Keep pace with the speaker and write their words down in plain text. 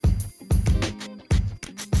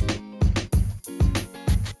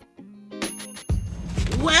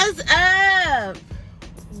What's up?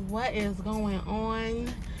 What is going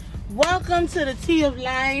on? Welcome to the Tea of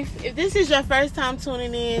Life. If this is your first time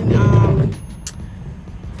tuning in,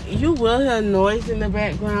 you will hear noise in the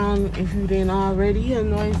background. If you didn't already hear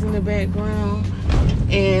noise in the background.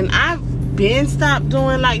 And I've been stopped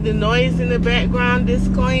doing like the noise in the background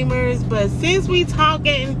disclaimers, but since we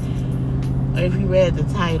talking, if you read the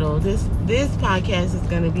title, this podcast is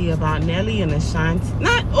going to be about Nelly and Ashanti.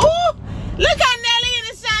 Look at Nelly and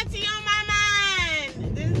Ashanti on my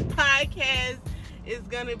mind. This podcast is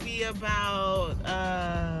going to be about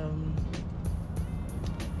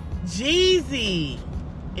Jeezy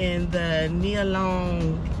in the Nia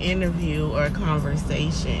Long interview or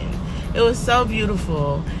conversation. It was so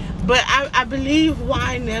beautiful. But I believe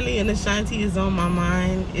why Nelly and Ashanti is on my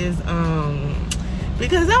mind is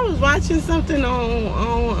because I was watching something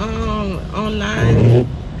online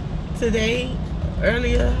today,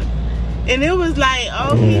 earlier, and it was like,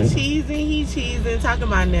 oh, he cheesing, talking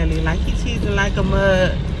about Nelly, like he cheesing like a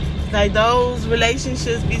mug. Like those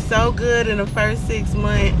relationships be so good in the first 6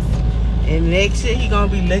 months, and next year he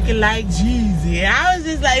gonna be looking like Jeezy. And I was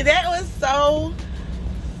just like, that was so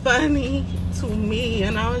funny to me,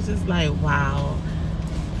 and I was just like, wow.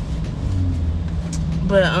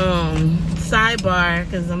 But sidebar,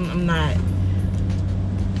 because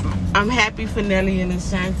I'm happy for Nelly and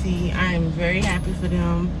Ashanti. I am very happy for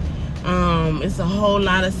them. It's a whole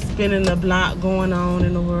lot of spinning the block going on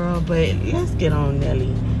in the world, but let's get on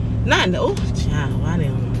Nelly. Child, why they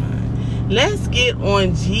on my mind? Let's get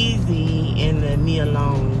on Jeezy and the Nia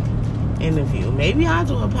Long interview. Maybe I'll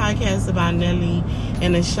do a podcast about Nelly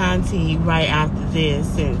and Ashanti right after this,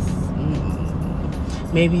 since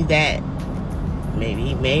maybe you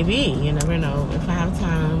never know. If I have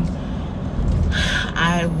time,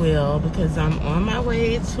 I will, because I'm on my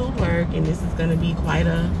way to work, and this is gonna be quite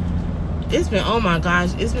it's been, oh my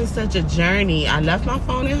gosh, it's been such a journey. I left my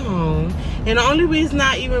phone at home, and the only reason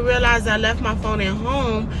I even realized I left my phone at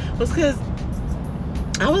home was because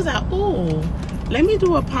I was like, oh, let me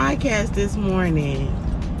do a podcast this morning.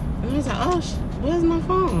 And I was like, oh, where's my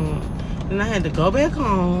phone? And I had to go back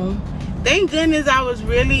home. Thank goodness I was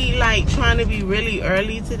really like trying to be really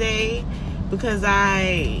early today, because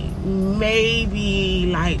I may be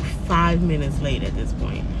like 5 minutes late at this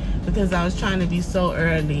point, because I was trying to be so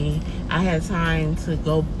early. I had time to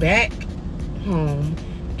go back home,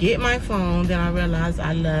 get my phone, then I realized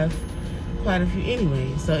I left quite a few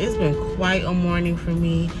anyway. So it's been quite a morning for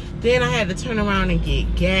me. Then I had to turn around and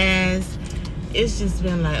get gas. It's just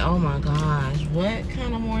been like, oh my gosh, what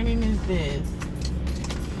kind of morning is this?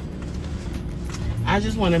 I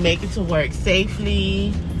just want to make it to work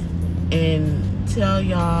safely and tell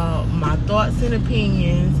y'all my thoughts and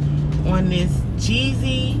opinions on this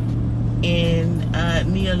Jeezy and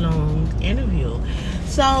Nia Long interview.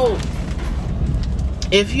 So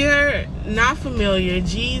if you're not familiar,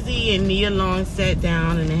 Jeezy and Nia Long sat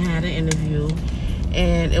down and they had an interview,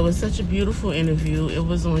 and it was such a beautiful interview. It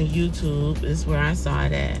was on YouTube. It's where I saw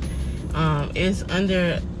it at. It's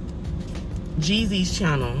under Jeezy's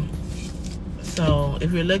channel. So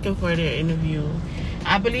if you're looking for their interview,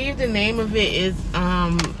 I believe the name of it is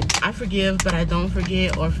I Forgive But I Don't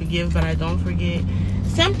Forget, or Forgive But I Don't Forget.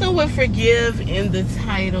 Something with forgive in the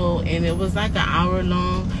title, and it was like an hour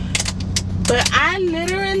long. But I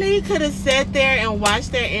literally could have sat there and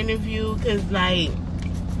watched their interview, because like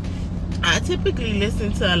I typically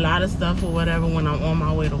listen to a lot of stuff or whatever when I'm on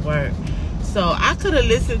my way to work. So I could have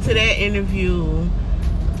listened to that interview.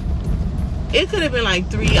 It could have been like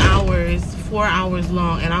 3 hours, 4 hours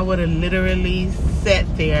long, and I would have literally sat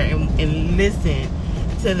there and listened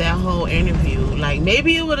to that whole interview. Like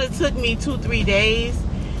maybe it would have took me 2-3 days,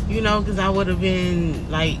 you know, because I would have been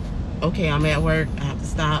like, okay, I'm at work, I have to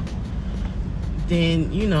stop,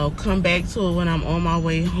 then, you know, come back to it when I'm on my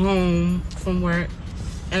way home from work,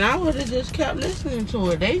 and I would have just kept listening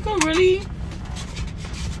to it. They could really,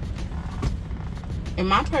 in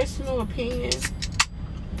my personal opinion,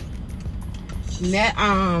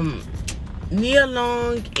 Nia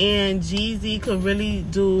Long and Jeezy could really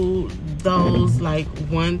do those like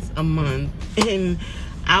once a month, and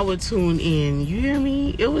I would tune in. You hear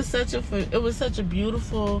me? It was such a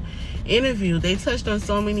beautiful interview. They touched on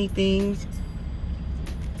so many things,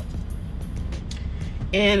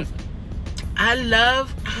 and I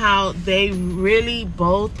love how they really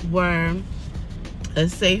both were a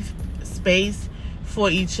safe space for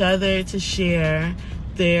each other to share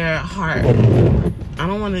their heart. I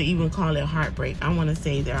don't want to even call it heartbreak. I want to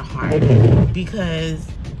say their heart, because,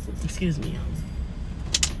 excuse me,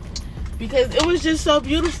 because it was just so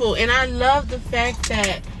beautiful. And I love the fact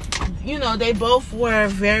that you know, they both were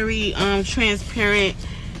very transparent.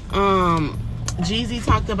 Jeezy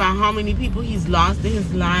talked about how many people he's lost in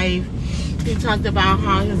his life. He talked about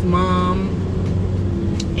how his mom,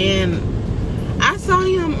 and I saw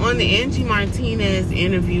him on the Angie Martinez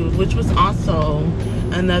interview, which was also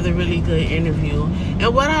another really good interview.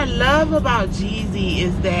 And what I love about Jeezy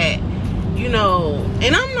is that, you know,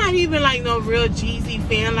 and I'm not even like no real Jeezy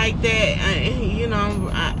fan like that. You know,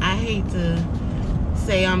 I hate to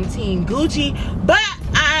say I'm Team Gucci, but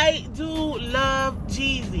I do love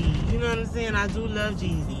Jeezy. You know what I'm saying? I do love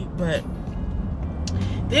Jeezy. But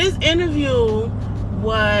this interview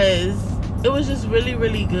was just really,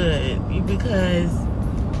 really good, because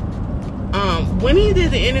when he did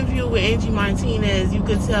the interview with Angie Martinez, you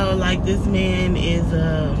could tell like this man is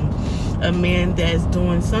a man that's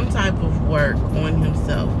doing some type of work on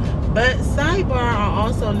himself. But sidebar, I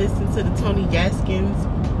also listened to the Tony Gaskins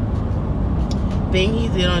thing he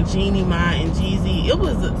did on Jeezy Nia and Jeezy.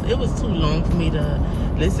 It was too long for me to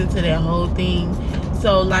listen to that whole thing.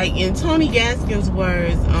 So like in Tony Gaskins'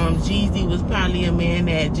 words, Jeezy was probably a man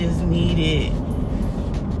that just needed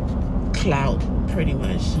clout, pretty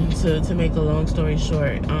much, to make a long story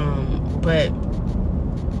short. But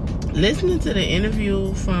listening to the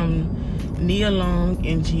interview from Nia Long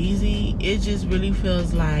and Jeezy, it just really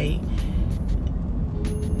feels like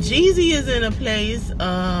Jeezy is in a place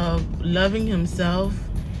of loving himself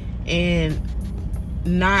and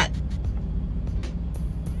not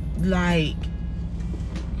like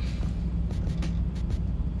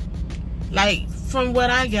from what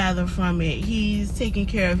I gather from it, he's taking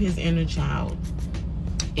care of his inner child,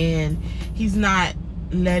 and he's not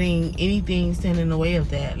letting anything stand in the way of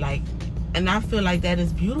that. Like, and I feel like that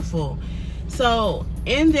is beautiful. So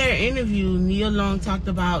in their interview, Nia Long talked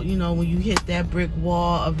about, you know, when you hit that brick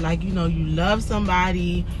wall of like, you know, you love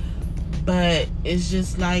somebody, but it's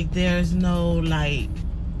just like there's no, like,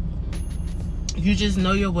 you just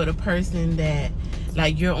know you're with a person that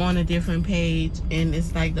like you're on a different page, and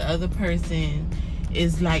it's like the other person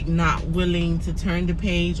is like not willing to turn the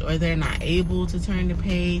page, or they're not able to turn the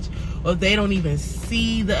page, or they don't even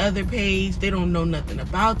see the other page, they don't know nothing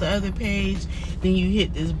about the other page, then you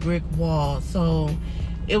hit this brick wall. So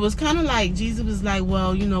it was kind of like Jeezy was like,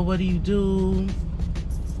 well, you know, what do you do?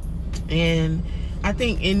 And I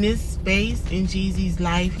think in this space in Jeezy's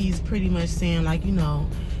life, he's pretty much saying like, you know,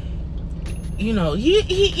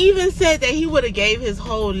 he even said that he would have gave his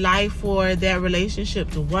whole life for that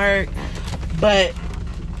relationship to work. But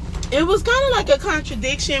it was kind of like a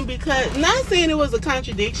contradiction, because, not saying it was a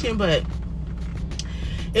contradiction, but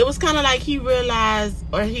it was kind of like he realized,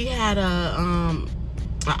 or he had a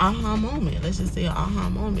aha moment. Let's just say an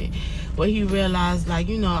aha moment, where he realized, like,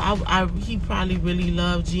 you know, he probably really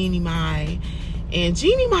loved Jeezy Nia. And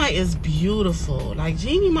Jeezy Nia is beautiful. Like,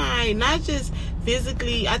 Jeezy Nia, not just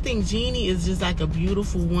physically, I think Jeezy is just like a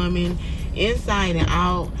beautiful woman inside and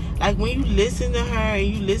out. Like, when you listen to her and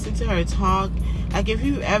you listen to her talk, like, if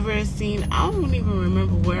you ever seen, I don't even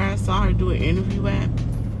remember where I saw her do an interview at,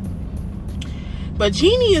 but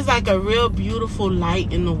Jeezy is like a real beautiful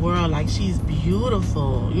light in the world. Like, she's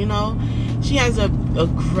beautiful, you know. She has a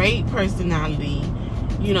great personality,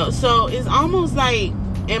 you know. So it's almost like,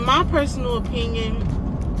 in my personal opinion,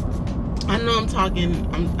 I know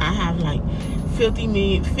I have like 50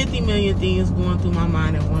 million things going through my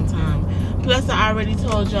mind at one time. Plus, I already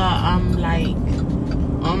told y'all I'm like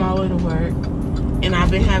on my way to work, and I've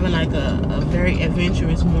been having like a very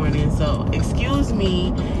adventurous morning. So excuse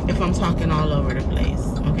me if I'm talking all over the place,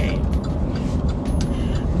 okay?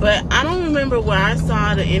 But I don't remember where I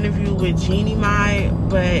saw the interview with Jeezy Nia,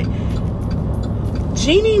 but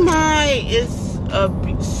Jeezy Nia is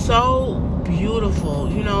so beautiful,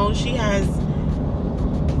 you know. She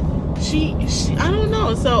I don't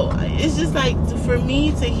know. So it's just like, for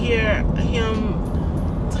me to hear him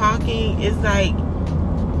talking, it's like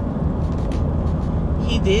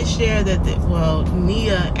he did share that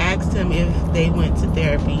Nia asked him if they went to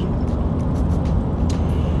therapy,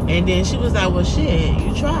 and then she was like, well, shit,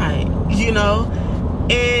 you tried, you know.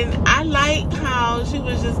 And I like how she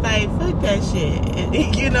was just like, fuck that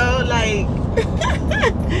shit, you know, like.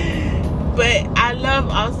 But I love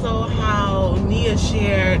also how Nia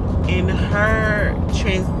shared in her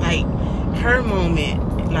her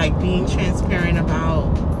moment, like being transparent about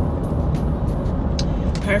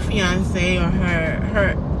her fiance or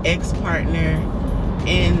her ex-partner,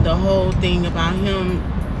 and the whole thing about him,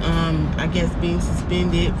 I guess, being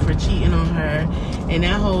suspended for cheating on her, and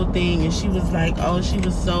that whole thing. And she was like, oh, she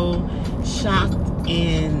was so shocked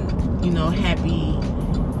and, you know, happy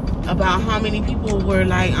about how many people were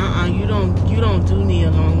like, you don't do Nia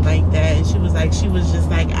Long like that. And she was like, like she was just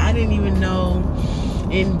like, I didn't even know.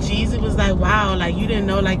 And Jeezy was like, wow, like you didn't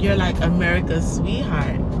know, like you're like America's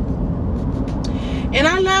sweetheart. And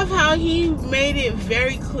I love how he made it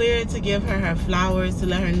very clear to give her flowers, to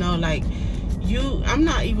let her know, like, I'm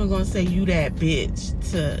not even gonna say you that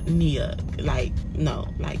bitch to Nia. Like, no,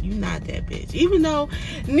 like you not that bitch. Even though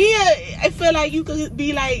Nia, I feel like you could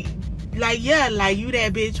be like yeah, like you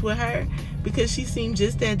that bitch with her, because she seemed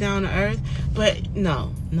just that down to earth. But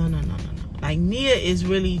no. Like Nia is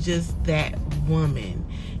really just that woman.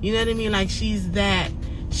 You know what I mean? Like she's just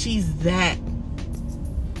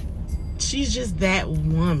that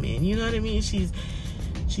woman. You know what I mean? She's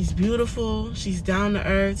beautiful, she's down to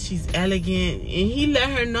earth, she's elegant, and he let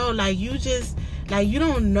her know, like, you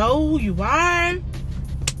don't know who you are.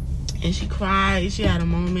 And she cried, she had a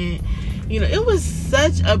moment. You know, it was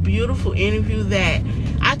such a beautiful interview that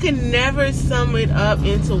I could never sum it up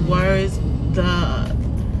into words,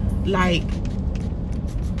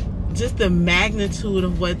 just the magnitude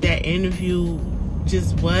of what that interview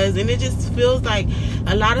just was. And it just feels like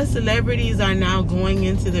a lot of celebrities are now going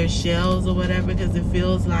into their shells or whatever, because it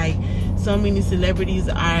feels like so many celebrities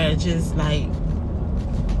are just like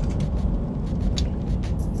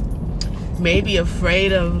maybe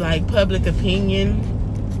afraid of like public opinion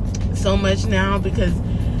so much now, because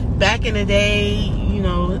back in the day, you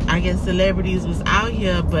know, I guess celebrities was out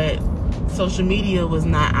here, but social media was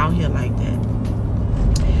not out here like that.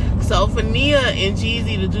 So for Nia and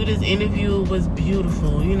Jeezy to do this interview was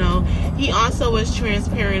beautiful. You know, he also was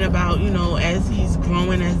transparent about, you know, as he's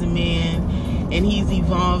growing as a man and he's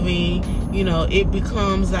evolving, you know, it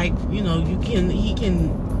becomes like, you know,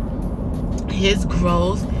 his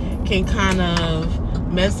growth can kind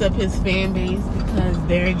of mess up his fan base, because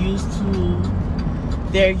they're used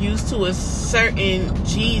to a certain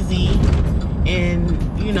Jeezy. And,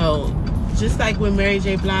 you know, just like with Mary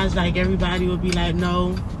J. Blige, like everybody would be like,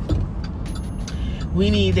 no, we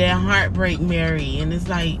need that heartbreak Mary. And it's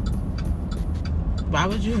like, why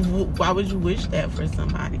would you wish that for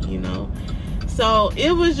somebody, you know? So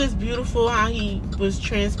it was just beautiful how he was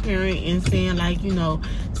transparent and saying, like, you know,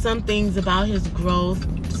 some things about his growth,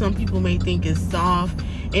 some people may think is soft.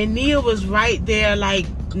 And Nia was right there, like,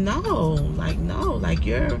 no,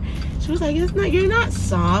 she was like, you're not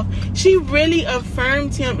soft. She really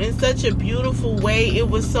affirmed him in such a beautiful way. It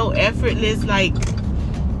was so effortless. Like,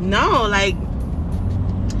 no, like,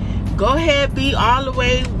 go ahead, be all the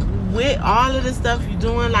way with all of the stuff you're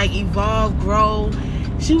doing, like evolve, grow.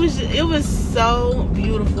 It was so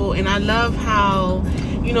beautiful. And I love how,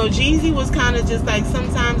 you know, Jeezy was kind of just like,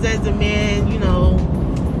 sometimes as a man, you know,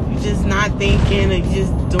 you're just not thinking and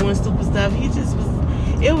just doing stupid stuff.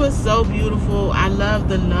 It was so beautiful. I love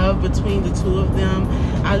the love between the two of them.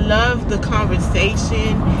 I love the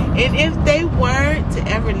conversation. And if they were to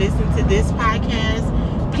ever listen to this podcast,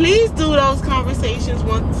 please do those conversations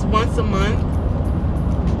once a month,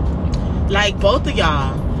 like both of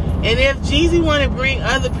y'all. And if Jeezy want to bring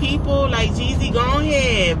other people, like Jeezy, go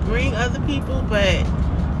ahead, bring other people, but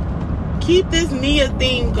keep this Nia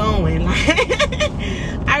thing going.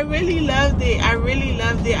 Like, I really loved it.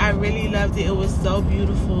 It was so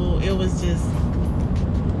beautiful. It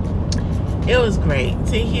was great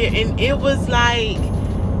to hear. And it was like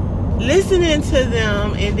listening to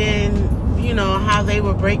them, and then, you know, how they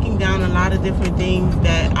were breaking down a lot of different things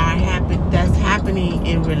that's happening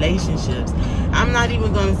in relationships. I'm not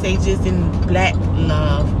even going to say just in black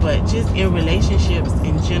love, but just in relationships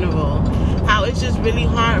in general. How it's just really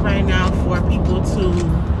hard right now for people to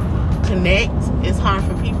connect. It's hard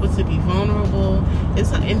for people to be vulnerable. And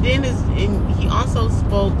he also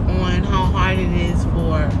spoke on how hard it is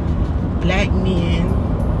for black men,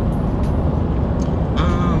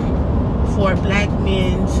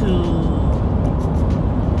 to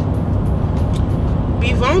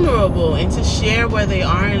be vulnerable and to share where they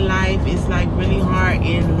are in life. It's like really hard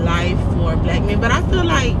in life for black men, but I feel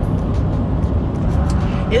like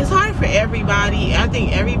it's hard for everybody. I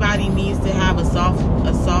think everybody needs to have a soft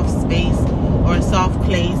space or a soft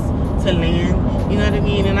place to land, you know what I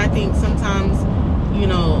mean? And I think sometimes, you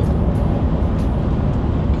know,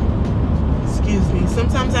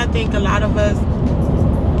 sometimes I think a lot of us,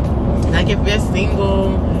 like if you're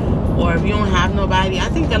single or if you don't have nobody, I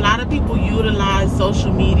think a lot of people utilize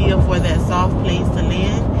social media for that soft place to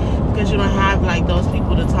land, because you don't have like those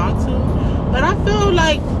people to talk to. But I feel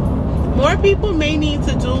like more people may need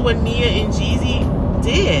to do what Nia and Jeezy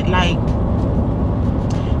did, like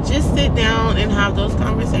just sit down and have those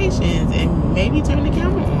conversations and maybe turn the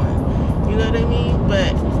camera on, you know what I mean?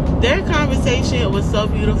 But their conversation was so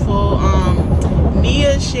beautiful.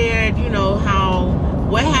 Nia shared, you know, how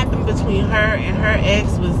what happened between her and her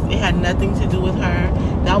ex it had nothing to do with her.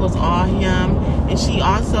 That was all him. And she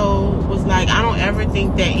also was like, I don't ever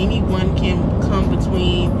think that anyone can come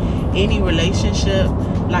between any relationship.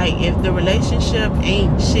 Like, if the relationship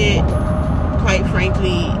ain't shit, quite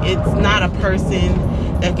frankly, it's not a person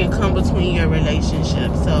that can come between your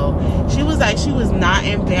relationship. So she was like, she was not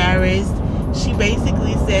embarrassed. She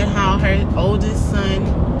basically said how her oldest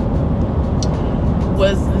son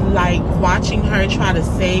was like watching her try to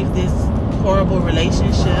save this horrible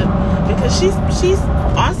relationship, because she's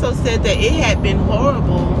also said that it had been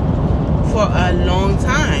horrible for a long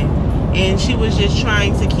time, and she was just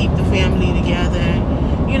trying to keep the family together,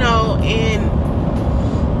 you know. And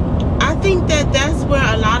I think that that's where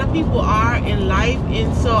a lot of people are in life.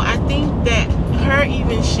 And so I think that her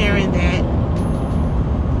even sharing that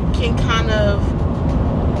can kind of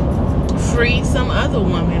free some other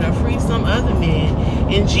woman or free some other man.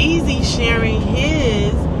 And Jeezy sharing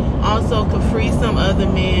his also could free some other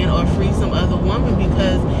man or free some other woman,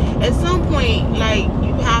 because at some point, like,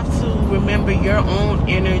 you have to remember your own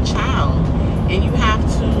inner child, and you have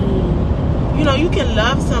to, you know, you can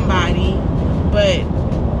love somebody, but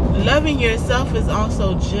loving yourself is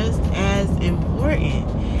also just as important.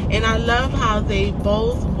 And I love how they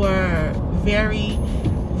both were very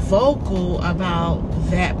vocal about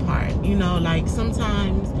that part. You know, like,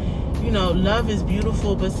 sometimes, you know, love is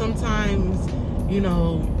beautiful, but sometimes, you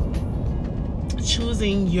know,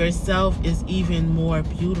 choosing yourself is even more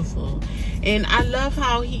beautiful. And I love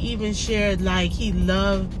how he even shared, like, he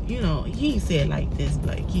loved, you know, he said like this,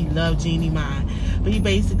 like, he loved Jeezy Nia, but he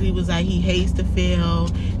basically was like, he hates to fail.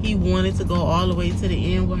 He wanted to go all the way to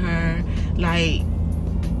the end with her. Like,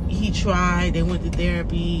 he tried, they went to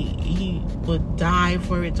therapy, he would die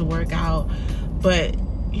for it to work out. But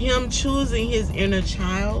him choosing his inner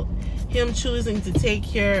child, him choosing to take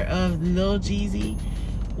care of Lil Jeezy,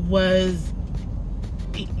 was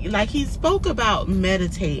like, he spoke about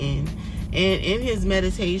meditating. And in his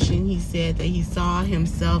meditation, he said that he saw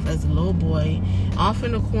himself as a little boy off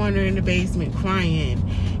in the corner in the basement crying.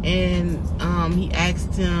 And he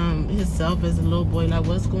asked himself as a little boy, like,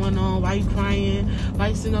 what's going on? Why you crying? Why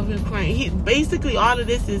you sitting over here crying? Basically, all of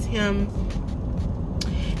this is him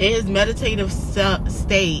in his meditative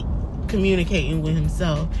state communicating with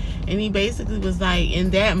himself. And he basically was like,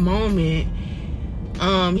 in that moment,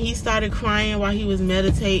 he started crying while he was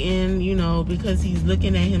meditating, you know, because he's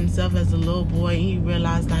looking at himself as a little boy, and he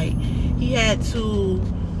realized, like, he had to,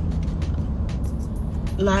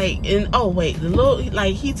 like, and oh wait, the little,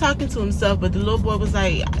 like, he talking to himself, but the little boy was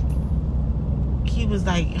like, he was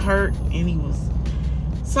like hurt, and he was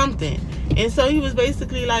something. And so he was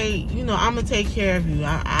basically like, you know, I'm gonna take care of you.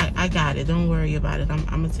 I got it. Don't worry about it. I'm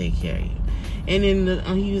gonna take care of you. And then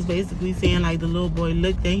he was basically saying, like, the little boy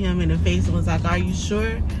looked at him in the face and was like, are you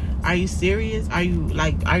sure? Are you serious? Are you,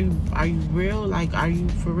 like, are you real? Like, are you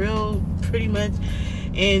for real? Pretty much.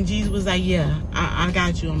 And Jesus was like, yeah, I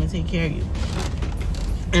got you. I'm gonna take care of you.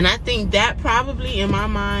 And I think that probably, in my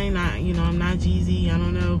mind, you know, I'm not Jeezy, I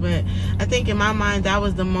don't know, but I think in my mind, that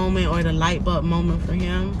was the moment, or the light bulb moment for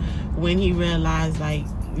him, when he realized, like,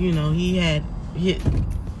 you know, he had hit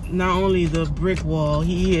not only the brick wall,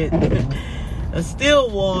 he hit a steel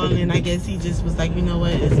wall. And I guess he just was like, you know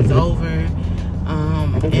what, this is over. And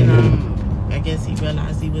I guess he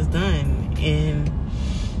realized he was done. And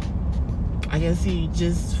I guess he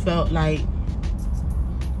just felt like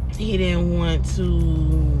he didn't want to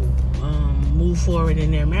move forward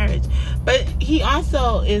in their marriage. But he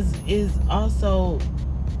also is also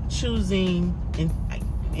choosing,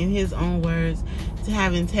 in his own words, to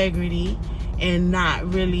have integrity and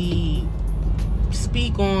not really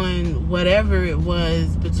speak on whatever it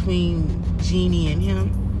was between Jeannie and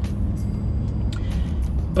him.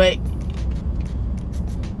 But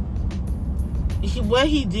what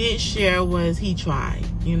he did share was he tried,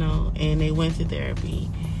 you know, and they went to therapy.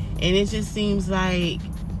 And it just seems like,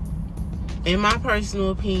 in my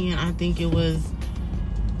personal opinion, I think it was,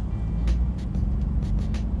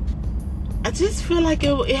 I just feel like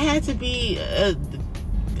it had to be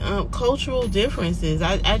cultural differences.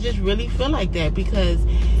 I just really feel like that, because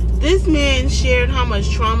this man shared how much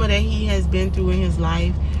trauma that he has been through in his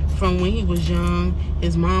life from when he was young.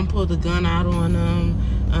 His mom pulled a gun out on him.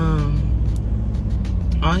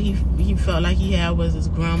 All he felt like he had was his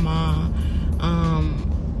grandma.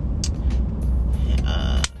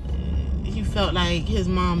 He felt like his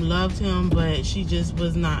mom loved him, but she just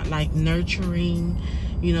was not, like, nurturing.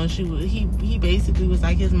 You know, he basically was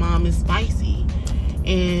like, his mom is spicy.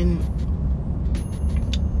 And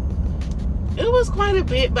it was quite a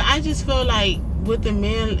bit, but I just feel like with a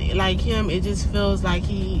man like him, it just feels like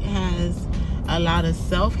he has a lot of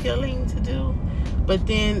self-healing to do. But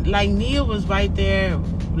then, like, Nia was right there,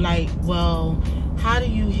 like, well, how do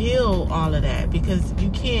you heal all of that? Because you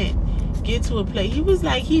can't get to a place. He was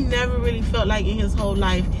like, he never really felt like in his whole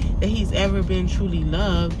life that he's ever been truly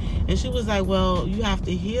loved. And she was like, well, you have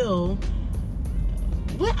to heal.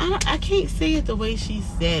 Well, I can't say it the way she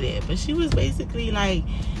said it, but she was basically like,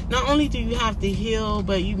 not only do you have to heal,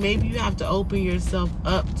 but maybe you have to open yourself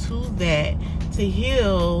up to that, to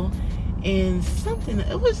heal. And something,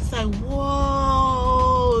 it was just like,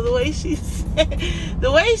 whoa, the way she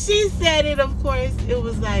said it, of course, it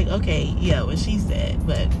was like, okay, yeah, what she said.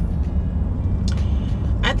 But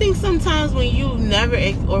I think sometimes when you never,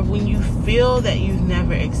 or when you feel that you've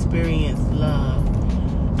never experienced love,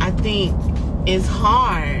 I think it's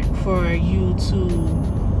hard for you to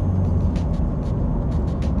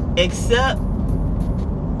accept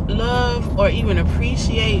love or even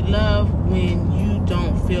appreciate love when you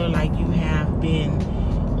don't feel like you have been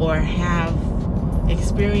or have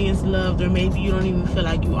experienced love, or maybe you don't even feel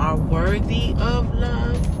like you are worthy of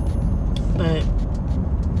love. But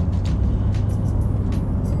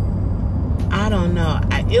I don't know.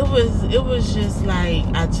 It was just like,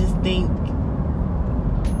 I just think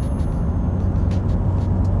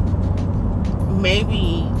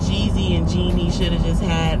maybe Jeezy and Jeannie should have just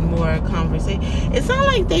had more conversation. It sounded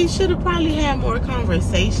like they should have probably had more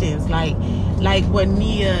conversations, like what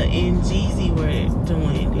Nia and Jeezy were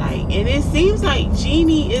doing. Like, and it seems like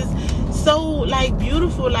Jeannie is so, like,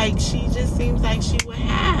 beautiful. Like, she just seems like she would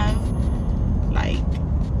have, like,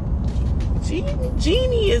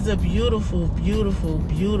 Jeannie is a beautiful, beautiful,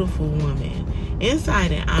 beautiful woman,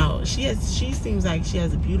 inside and out. She seems like she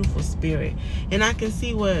has a beautiful spirit, and I can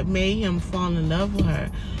see what made him fall in love with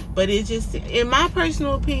her. But it just, in my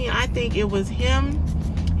personal opinion, I think it was him,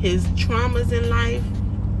 his traumas in life,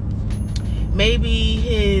 maybe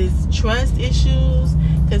his trust issues,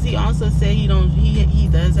 because he also said he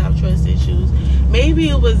does have trust issues. Maybe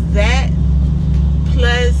it was that,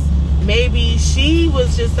 plus maybe she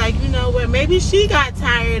was just like, you know what, maybe she got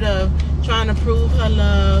tired of trying to prove her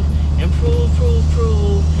love and prove,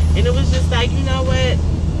 and it was just like, you know what,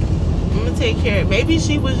 I'm gonna take care of it. Maybe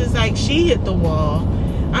she was just like, she hit the wall.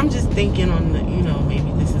 I'm just thinking on the, you know,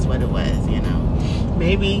 maybe this is what it was, you know,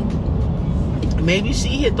 maybe she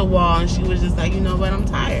hit the wall and she was just like, you know what, I'm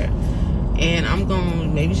tired, and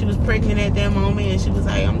maybe she was pregnant at that moment, and she was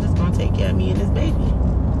like, I'm just gonna take care of me and this baby.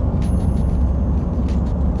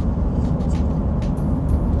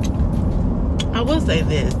 I will say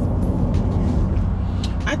this.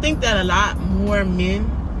 I think that a lot more men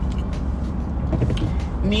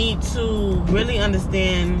need to really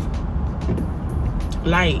understand,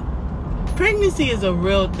 like, pregnancy is a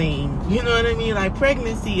real thing. You know what I mean? Like,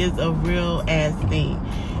 pregnancy is a real ass thing.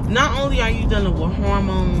 Not only are you dealing with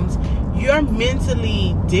hormones, you're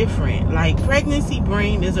mentally different. Like, pregnancy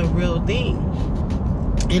brain is a real thing.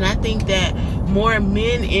 And I think that more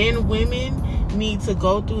men and women need to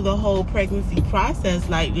go through the whole pregnancy process,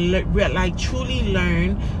 like truly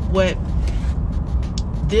learn what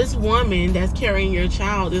this woman that's carrying your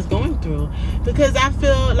child is going through. Because I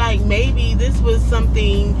feel like maybe this was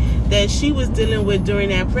something that she was dealing with during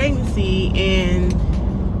that pregnancy, and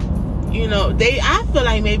you know, I feel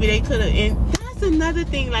like maybe they could have. And that's another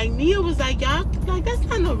thing, like, Nia was like, y'all, like, that's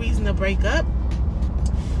not no reason to break up.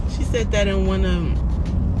 She said that in one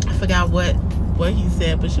of, I forgot what he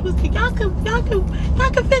said, but she was like, y'all can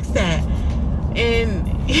fix that. And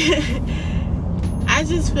I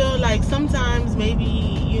just feel like sometimes maybe,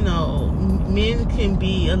 you know, men can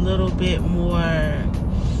be a little bit more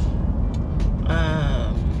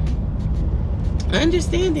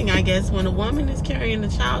understanding, I guess. When a woman is carrying a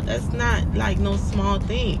child, that's not like no small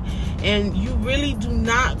thing, and you really do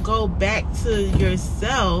not go back to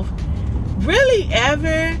yourself really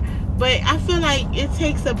ever. But I feel like it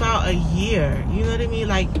takes about a year, you know what I mean?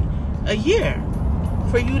 Like, a year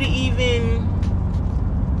for you to even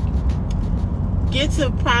get to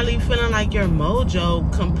probably feeling like your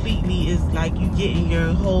mojo completely is like you getting your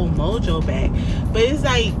whole mojo back. But it's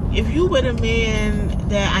like, if you with a man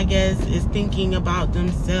that I guess is thinking about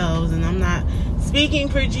themselves, and I'm not speaking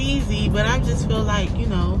for Jeezy, but I just feel like, you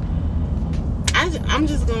know, I'm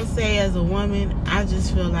just gonna say, as a woman, I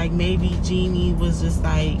just feel like maybe Jeannie was just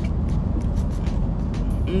like,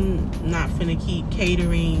 not finna keep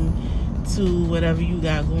catering to whatever you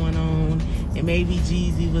got going on. And maybe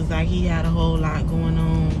Jeezy was like, he had a whole lot going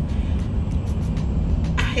on.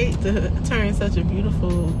 I hate to turn such a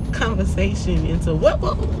beautiful conversation into what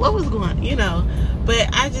was going on, you know. But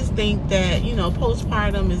I just think that, you know,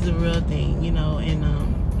 postpartum is a real thing, you know. And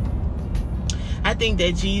I think think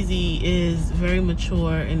that Jeezy is very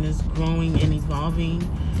mature and is growing and evolving.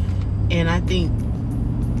 And I think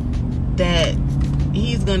that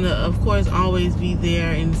he's gonna, of course, always be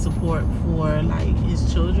there in support for like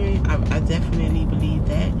his children. I definitely believe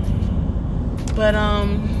that. But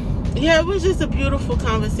yeah, it was just a beautiful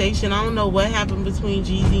conversation. I don't know what happened between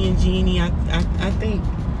Jeezy and Jeannie. I think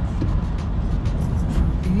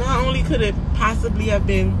not only could it possibly have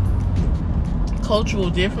been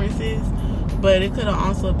cultural differences, but it could have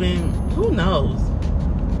also been, who knows?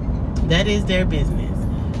 That is their business.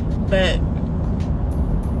 But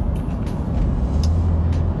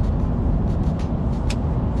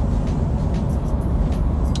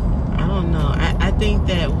I don't know. I think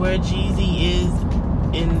that where Jeezy is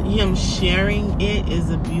and him sharing it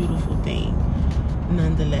is a beautiful thing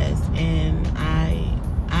nonetheless. And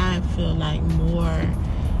I feel like more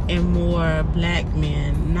and more black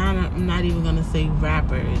men, I'm not even gonna say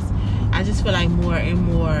rappers, I just feel like more and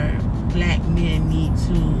more black men need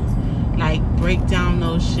to like break down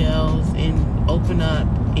those shells and open up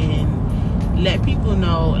and let people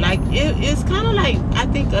know. Like it's kind of like, I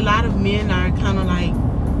think a lot of men are kind of like,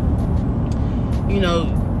 you know,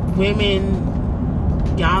 women,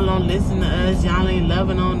 y'all don't listen to us, y'all ain't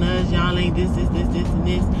loving on us, y'all ain't this and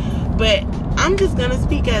this. But I'm just gonna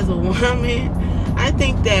speak as a woman. I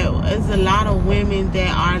think that there's a lot of women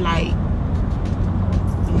that are like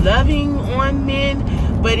loving on men,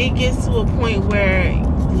 but it gets to a point where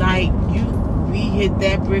like we hit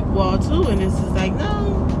that brick wall too, and it's just like,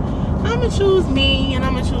 no, I'm gonna choose me, and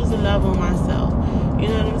I'm gonna choose to love on myself. You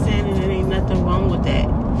know what I'm saying? And there ain't nothing wrong with that,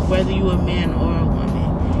 whether you a man or a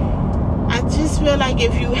woman. I just feel like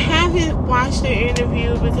if you haven't watched the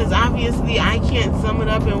interview, because obviously I can't sum it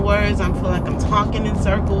up in words, I feel like I'm talking in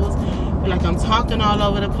circles, I feel like I'm talking all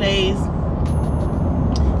over the place,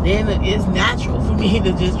 then it's natural for me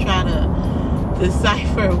to just try to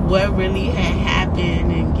decipher what really had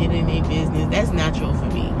happened and get in their business. That's natural for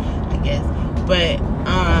me, I guess. But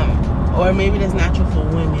or maybe that's natural for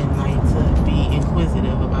women, like to be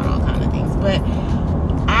inquisitive about all kind of things. But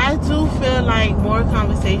I do feel like more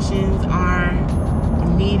conversations are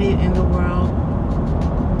needed in the world.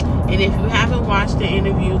 And if you haven't watched the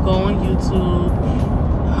interview, go on YouTube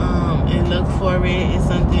and look for it. It's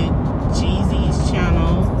on Jeezy's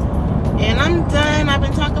channel. And I'm done. I've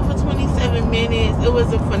been talking for 27 minutes. It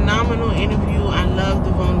was a phenomenal interview. I love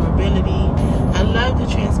the vulnerability. I love the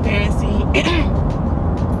transparency.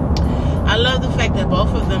 I love the fact that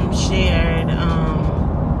both of them shared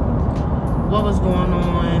what was going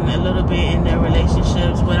on a little bit in their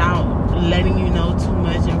relationships without letting you know too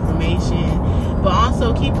much information, but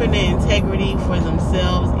also keeping the integrity for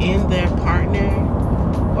themselves and their partner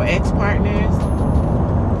or ex-partners,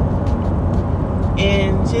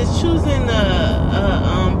 and just choosing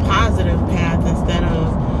a positive path instead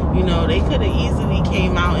of, you know, they could have easily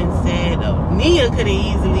came out and said, Nia could have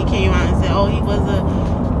easily came out and said, oh, he was a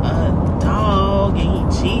dog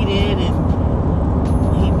and he cheated and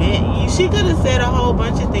she could have said a whole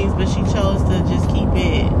bunch of things, but she chose to just keep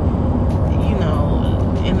it, you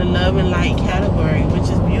know, in the love and light category, which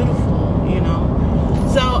is beautiful, you know.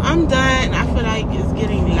 So I'm done. I feel like it's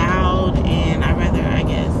getting loud, and I'd rather, I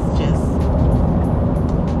guess, just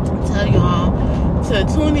tell y'all to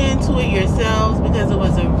tune into it yourselves, because it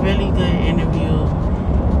was a really good interview.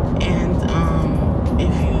 And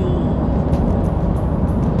if you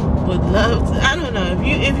would love to, I don't know,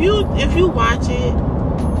 if you watch it,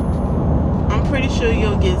 I'm pretty sure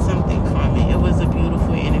you'll get something from it. It was a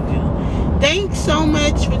beautiful interview. Thanks so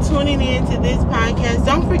much for tuning in to this podcast.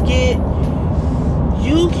 Don't forget,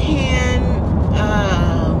 you can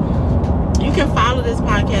follow this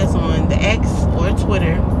podcast on the X or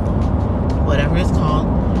Twitter, whatever it's called,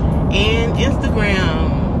 and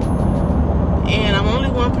Instagram. And I'm only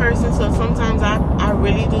one person, so sometimes I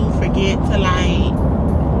really do forget to like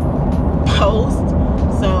post.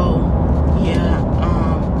 So yeah,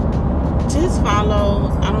 just follow.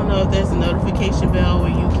 I don't know if there's a notification bell where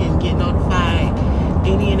you can get notified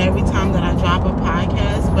any and every time that I drop a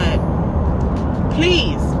podcast, but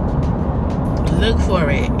please look for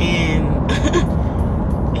it and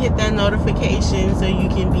hit that notification so you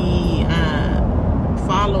can be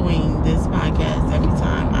following this podcast every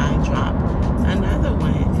time I drop another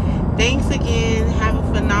one. Thanks again. Have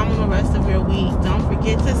a phenomenal rest of your week. Don't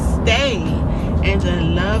forget to stay in the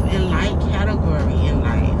love and light category in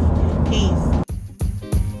life. Peace.